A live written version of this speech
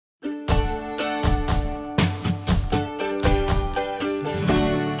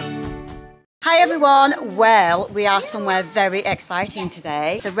Hi everyone, well we are somewhere very exciting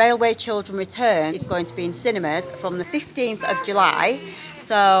today. The Railway Children Return is going to be in cinemas from the 15th of July.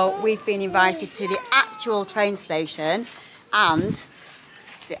 So we've been invited to the actual train station and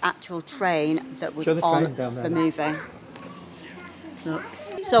the actual train that was on the movie. Look.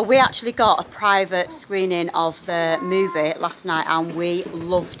 So we actually got a private screening of the movie last night and we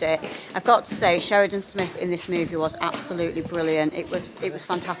loved it. I've got to say Sheridan Smith in this movie was absolutely brilliant. It was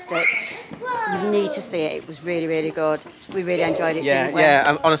fantastic. You need to see it. It was really, really good. We really enjoyed it. Yeah,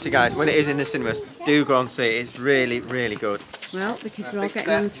 yeah. Honestly, guys, when it is in the cinemas, do go and see it. It's really, really good. Well, the kids are all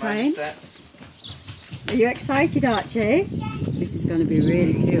getting on the train. Are you excited, Archie? This is going to be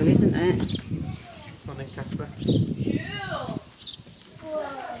really cool, isn't it? Come on in, Casper.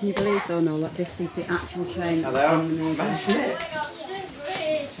 Can you believe though, Noel, that this is the actual train Hello. on the movie?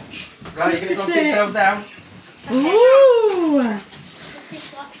 Right, you're going to go sit yourselves down. Ooh!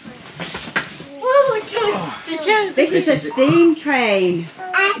 Oh my god! This is a steam train.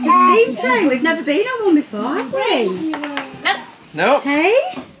 It's a steam train. We've never been on one before, have we? No. Hey?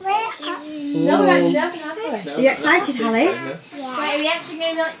 No, we actually haven't, have we? Are you excited, Holly? Yeah. Wait, are we actually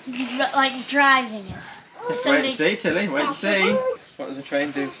going to like driving it? Wait and see, Tilly. Wait and see. What does a train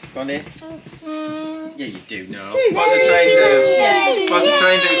do? Go on here. Yeah, you do know. What does a train do? What does a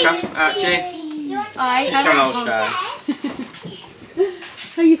train do, Casper? Archie? It's got all shine.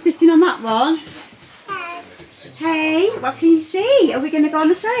 Are you sitting on that one? Hey, what can you see? Are we going to go on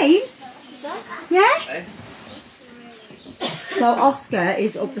the train? Yeah? So Oscar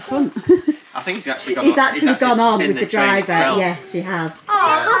is up the front. I think he's actually gone. He's actually gone on with the driver. Itself. Yes, he has.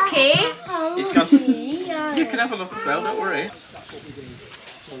 Oh, lucky. He's gone. You can have a look as well. Don't worry.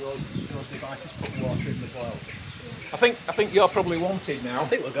 I think you're probably wanted now. I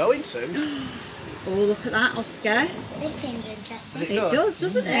think we're going to. Oh, look at that, Oscar. This seems interesting. It does,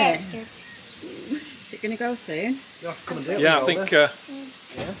 doesn't Yeah, it? it's good. Is it going to go soon? You have to come and do it. Yeah, I think. Well,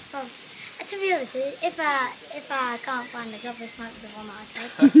 to be honest, if I can't find a job, this might be the one that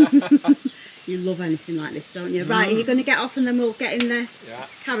I take. You love anything like this, don't you? Right, are you going to get off and then we'll get in the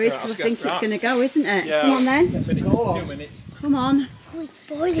carriage because I think it's going to go, isn't it? Yeah. Come on then. Let's finish in 2 minutes. Come on. Oh, it's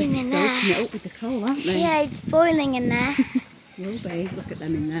boiling in They're there. stoking it up with the coal, aren't they? Yeah, it's boiling in there. Will be. Look at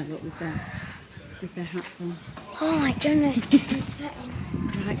them in there, look, with their hats on. Oh my goodness, I'm sweating.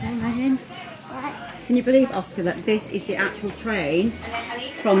 Right, go on in. Right. Can you believe, Oscar, that this is the actual train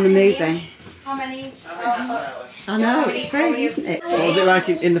from the movie? How many? I know, it's crazy, isn't it? What was it like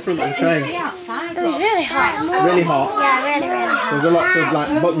in the front of the train? It was really hot. Really hot. Yeah, really, really hot. There was lots of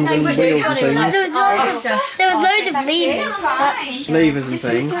like buttons and wheels and things. There was loads of levers. That's for sure. Levers and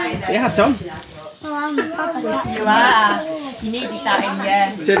things. Yeah, Tom. Oh, I'm proper happy. You are. You needed that in,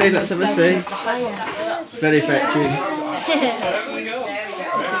 yeah. Tilly, let's have a see. Very fetching.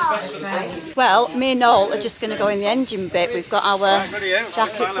 Well, me and Noel are just going to go in the engine bit. We've got our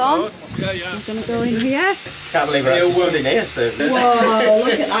jackets on. We're going to go in here. Can't believe we're actually stood in here soon. Whoa,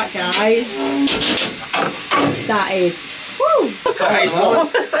 look at that, guys. That is... Woo! That is warm.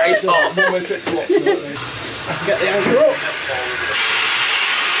 That is hot. Get the anchor up.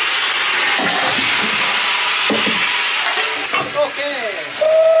 Okay.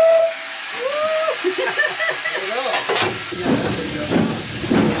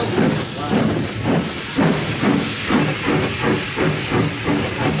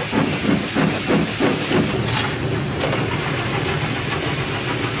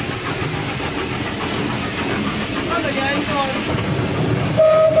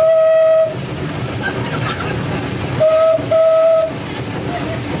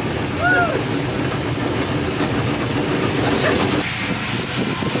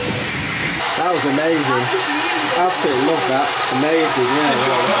 That was amazing. Absolutely love that. Amazing, yeah.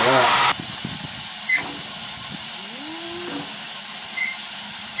 Look at that.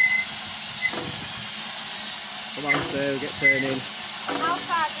 Come on, Sue, get turning. How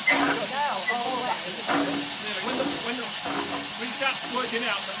far did you go now? When that's working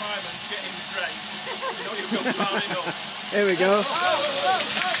out at the moment, getting the train, you know you've got far enough. Here we go.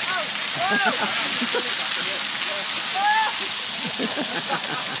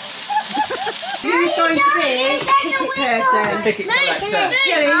 Who's going to be ticket person? Ticket collector.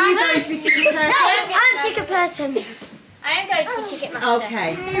 Kelly, are you going to be ticket person? I'm a ticket person. I am going to be ticket master. Okay.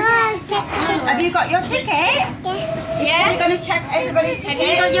 Have you got your ticket? Yeah. You're going to check everybody's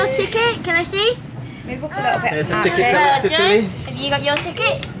ticket? Have you got your ticket? Can I see? Move up a little bit. There's the ticket collector, Tilly. Have you got your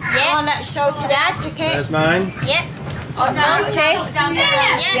ticket? Come Yeah. on, let's show to Dad? the ticket. There's mine. Yep. On Archie. Down.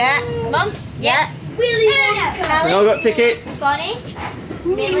 Yeah. Yeah. Mum? Yeah. Willie. We all got tickets. Bonnie?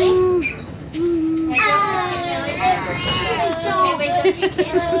 Millie? Where's your ticket, Millie? Okay, where's your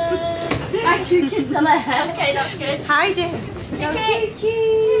ticket? 2 kids are there. Okay, that's good. Heidi.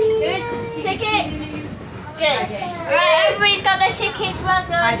 Ticket. Good. Right, everybody's got their tickets. Well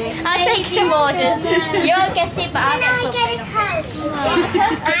done. I'll take some orders. You won't get it, but I'll get some. Get a Coke.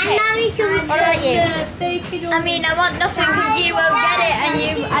 Okay. What about you? I mean, I want nothing because you won't get it,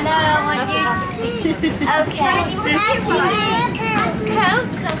 and I don't want you to see. Okay.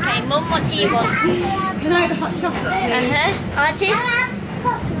 Coke. Okay, Mum, what do you want? Can I have the hot chocolate? Archie?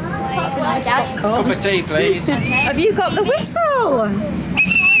 Dad? Cup of tea, please. Have you got the whistle?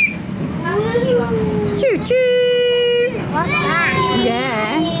 Choo choo! What's that?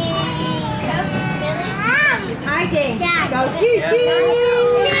 Yeah. Heidi, go choo choo!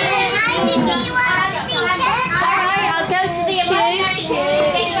 Heidi, do you want to see I'll go to the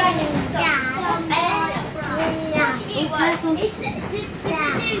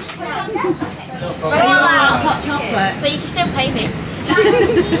Hot chocolate. But you can still pay me.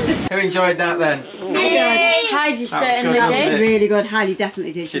 Who enjoyed that then? Heidi certainly certainly did. did. Really good. Heidi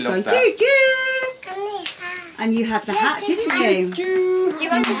definitely did. She She's going loved that. choo choo! And you had the hat, didn't you? Do you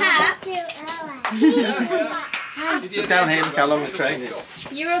want a hat? Down here, look how long the train is.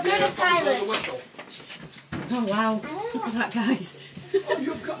 You're a good pilot. Oh wow! Look at that, guys. Look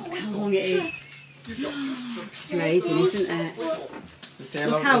how long it is. It's amazing, isn't it?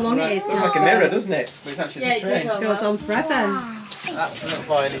 Look how long it is. Looks like a mirror, doesn't it? But it's actually the train. It goes on forever. That's the little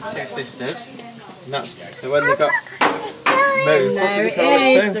boy and his 2 sisters. And that's, so when they got moved, There what it did they call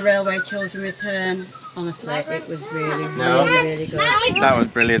is. it? The railway children return. Honestly, it was really, No. really good. That was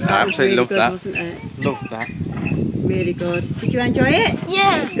brilliant. I absolutely Really loved good, that. wasn't it? Loved that. Really good. Did you enjoy it?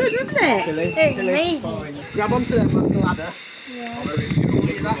 Yeah. It's good, wasn't it? It's amazing. Grab onto them on the ladder. Yeah.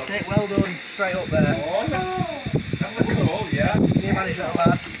 That's it, well done. Straight up there. Oh, yeah. You manage that,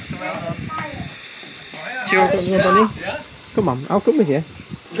 lad. That's well done. Do you want to come with Bunny? Yeah. Come on, I'll come with you.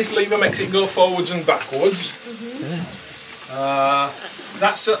 This lever makes it go forwards and backwards.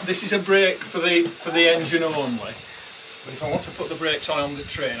 This is a brake for the engine only. But if I want to put the brakes on the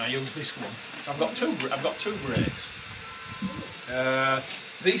train, I use this one. I've got two brakes.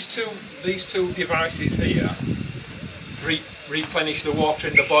 These two devices here replenish the water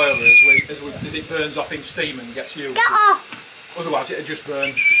in the boiler as it burns off in steam and gets used. Get off! Otherwise, it'd just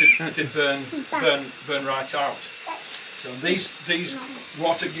burn. It'd burn right out. So these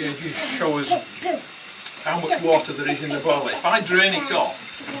water gauges show us how much water there is in the boiler. If I drain it off,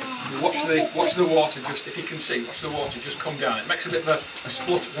 watch the water just, if you can see, watch the water just come down. It makes a bit of a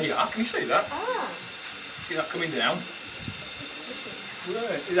splutter. There you are. Can you see that? See that coming down?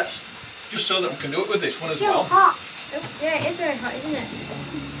 Right. That's just so that we can do it with this one as well. Hot. Yeah, it is very hot, isn't it?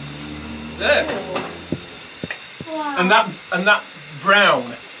 There. Wow. And that brown,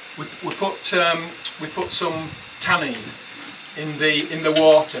 we put some tannin in the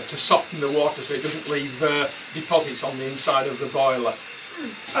water to soften the water so it doesn't leave deposits on the inside of the boiler.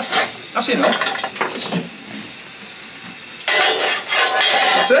 That's enough.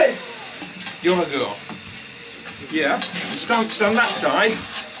 That's it. You want to go? Yeah. Stand that side.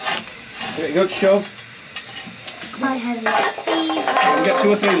 Give it a good shove. My head We'll get 2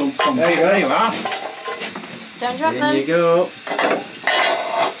 or 3 lumps on there. There you are. Don't drop In them. you go.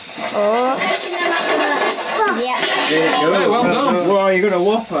 Yeah. There you go. Hey, well done. Whoa, you're going to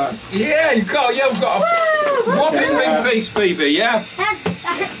whop that. Yeah, you've got a whopping big piece, Phoebe, yeah?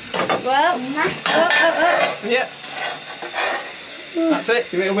 Well, Yeah. That's it.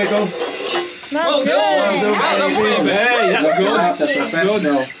 Give it a wiggle. well done. Well done, Phoebe. Hey, that's good. That's a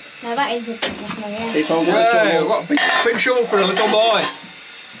professional. No, that is a professional, yeah. Keep on with the Hey, shovel. what a big shovel for a little boy.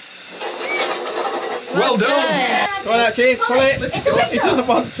 Well done. Go on, Archie, pull it. He doesn't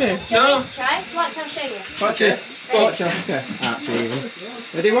want to. No. No. Try. Watch, I'll show you. Watch this. Watch, okay. Archie.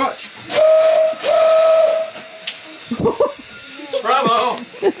 Ready, watch. Bravo.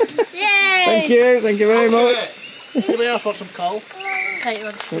 Yay! Thank you very much. Anybody else want some coal? Kate,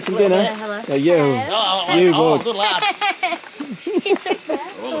 Want some dinner? hello. Oh, you. You would. Good lad.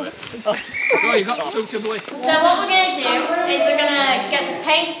 Oh, you got suitably. So what we're going to do is we're going to get the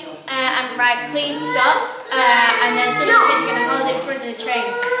paint and write please stop and then some of the kids are going to hold it in front of the train.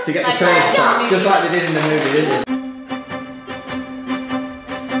 To get the Like train that. stopped, just like they did in the movie, didn't they?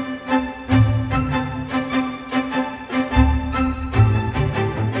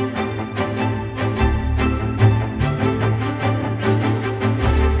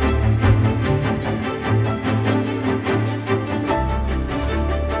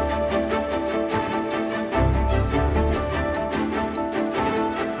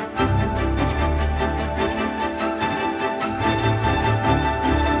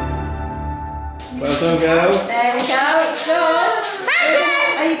 Well done, girls. There we go. It's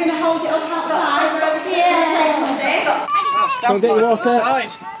done. Are you going to hold it up outside? Yeah. Go get your water.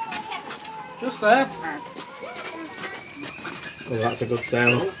 Just there. Oh, that's a good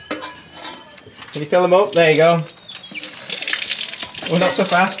sound. Can you fill them up? There you go. Oh, not so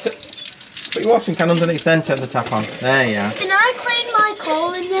fast. Put your washing can underneath then, turn the tap on. There you are. Can I clean my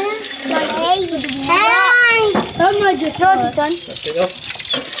coal in there? Hey! Oh my goodness, yours is done. That's it up.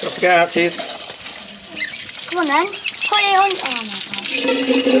 Don't forget out, cheese. Come on then. Put it on. Oh my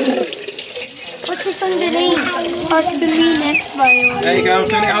god. What's this underneath? Oh, it's the me next, by the way. There you go,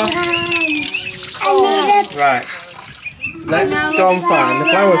 turn it off. Right. Let's go and find the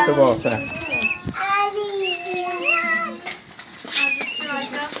flowers to water.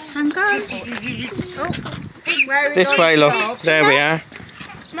 This way, look. There we are.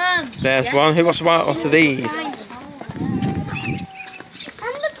 Mum. There's one. Who wants to water these?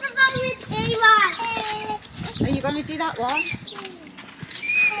 Are you going to do that one?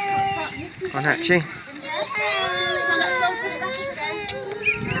 Go on, Archie.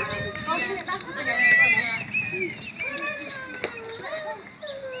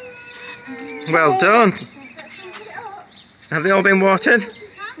 Well done. Have they all been watered?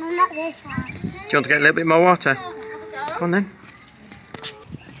 No, not this one. Do you want to get a little bit more water? Go on then.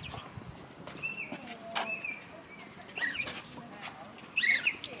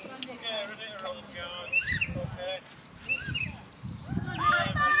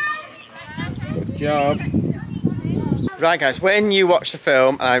 Good job. Right guys, when you watch the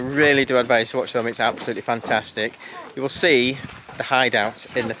film, and I really do advise you to watch the film, it's absolutely fantastic, you will see the hideout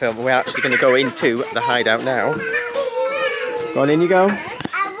in the film. We're actually going to go into the hideout now. Go on, in you go.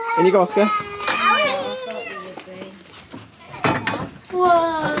 In you go, Oscar.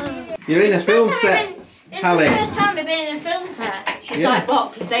 Whoa. You're in a film set, Hallie. It's the first time we've been in a film set. She's like,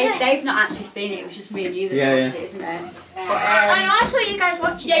 what? Because they've not actually seen it. It was just me and you that watched it, isn't it? But, I saw you guys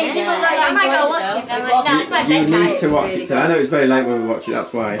watching it. Yeah, you did. I might go watch it. I'm like, no, it's my You bedtime. need to watch it. I know it's very late when we watch it,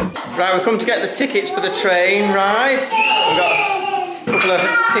 that's why. Right, we've come to get the tickets for the train ride. We've got a couple of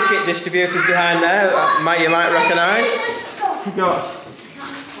ticket distributors behind there that you might recognise. We've got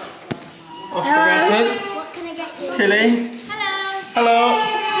Oscar Radford, What can I get you? Tilly. Hello.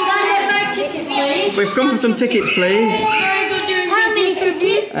 Can I get my tickets, please? We've come for some tickets, please. How many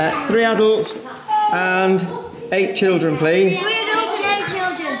tickets? 3 adults and 8 children, please. 3 adults and 8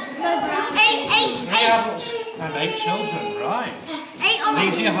 children. So 8. 3 adults and 8 children, right. 8 on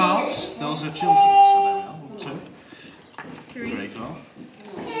These are your halves, those are children. So there we are. 1, 2, 3, 4,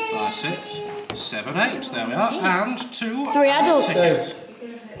 5, 6, 7, 8. There we are. And 2 3 adult tickets.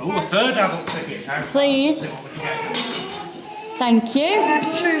 Oh, a 3rd adult ticket. Please. Thank you.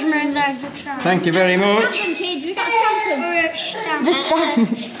 Thank you very much. kids, we got to stamp them. The stamp.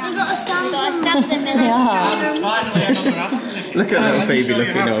 We got to stamp them. Yeah. Finally, another adult ticket. Look at little Phoebe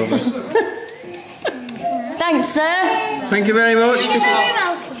looking over. Thanks, sir. Thank you very much.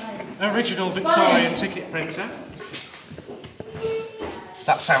 Original Victorian ticket printer.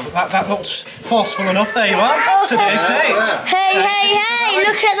 That looks forceful enough. There you are. Today's date. Hey,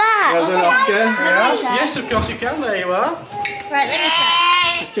 look at that. Well done, Oscar. Yeah. Yes, of course you can. There you are. Right, let me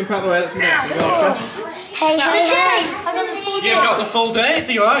try. Just jump out of the way. Let somebody else go, Oscar. Hey. I got the full You've got the full date.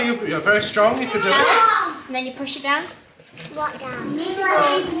 There you are. You're very strong. You can do it. And then you push it down. What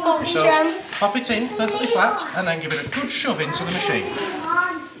down? So pop it in perfectly flat, and then give it a good shove into the machine.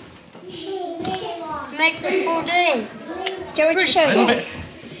 Makes a full day. A little bit.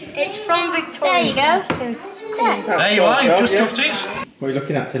 It's from Victoria. There you go. There you are. You've just cooked it. What are you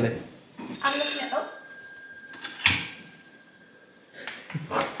looking at, Tilly? I'm looking it up.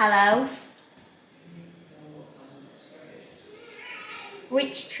 Hello.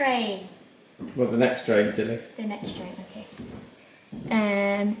 Which train? Well, the next train, Tilly. The next train, okay.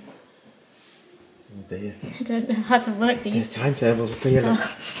 Oh dear. I don't know how to work There's these. timetables up here. Look.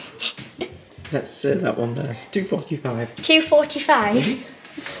 Let's that one there. 2:45.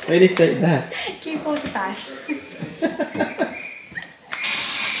 2:45. I need to take it there. 2:45.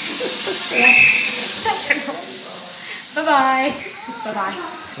 Bye-bye. Bye-bye.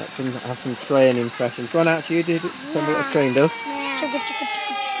 Let's have some train impressions. Go on out, you do tell me what a train does.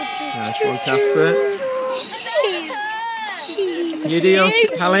 Nice one, Casper. You do yours,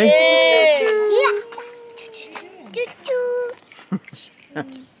 Hallie?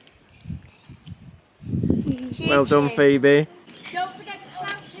 Well done, Phoebe. Don't forget to shout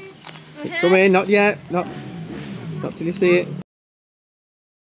to. It's coming, not yet. Not till you see it.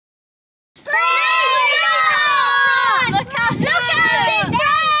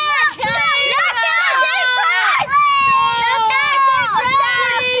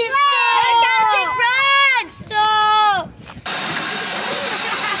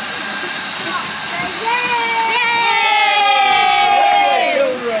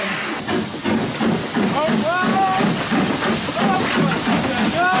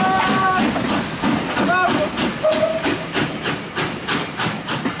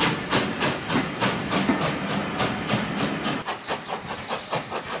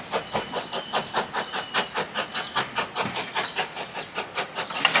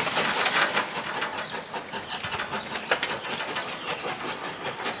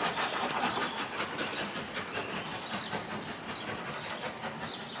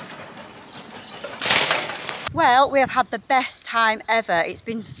 Well, we have had the best time ever. It's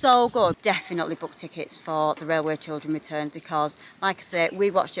been so good. Definitely book tickets for the Railway Children Returns because, like I say, we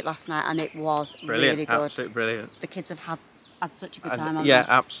watched it last night and it was Brilliant, really good. absolutely brilliant. The kids have had such a good time, haven't Yeah,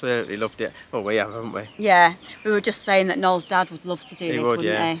 they? absolutely loved it. Well, we have, haven't we? Yeah, we were just saying that Noel's dad would love to do He this, would, wouldn't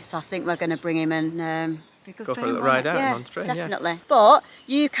yeah. he? So I think we're going to bring him and be good Go for a him, little won't ride it? out Yeah, on the train, yeah. definitely. But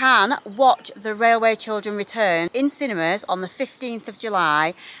you can watch the Railway Children Return in cinemas on the 15th of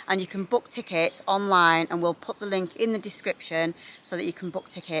July, and you can book tickets online, and we'll put the link in the description so that you can book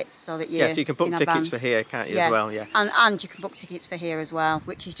tickets so that you Yeah, so you can book in tickets advance. for here, can't you, as well, yeah. And you can book tickets for here as well,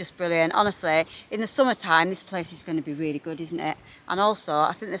 which is just brilliant. Honestly, in the summertime, this place is going to be really good, isn't it? And also,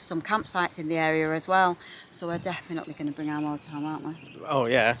 I think there's some campsites in the area as well, so we're definitely going to bring our motorhome, aren't we? Oh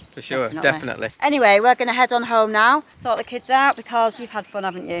yeah, for sure, definitely. Anyway, we're going to head on home now, sort the kids out because you've had fun,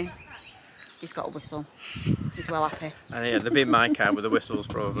 haven't you? He's got a whistle. He's well happy. And yeah, they'll be in my car with the whistles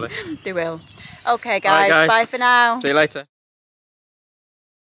probably. They will. Okay All right, guys, bye for now. See you later.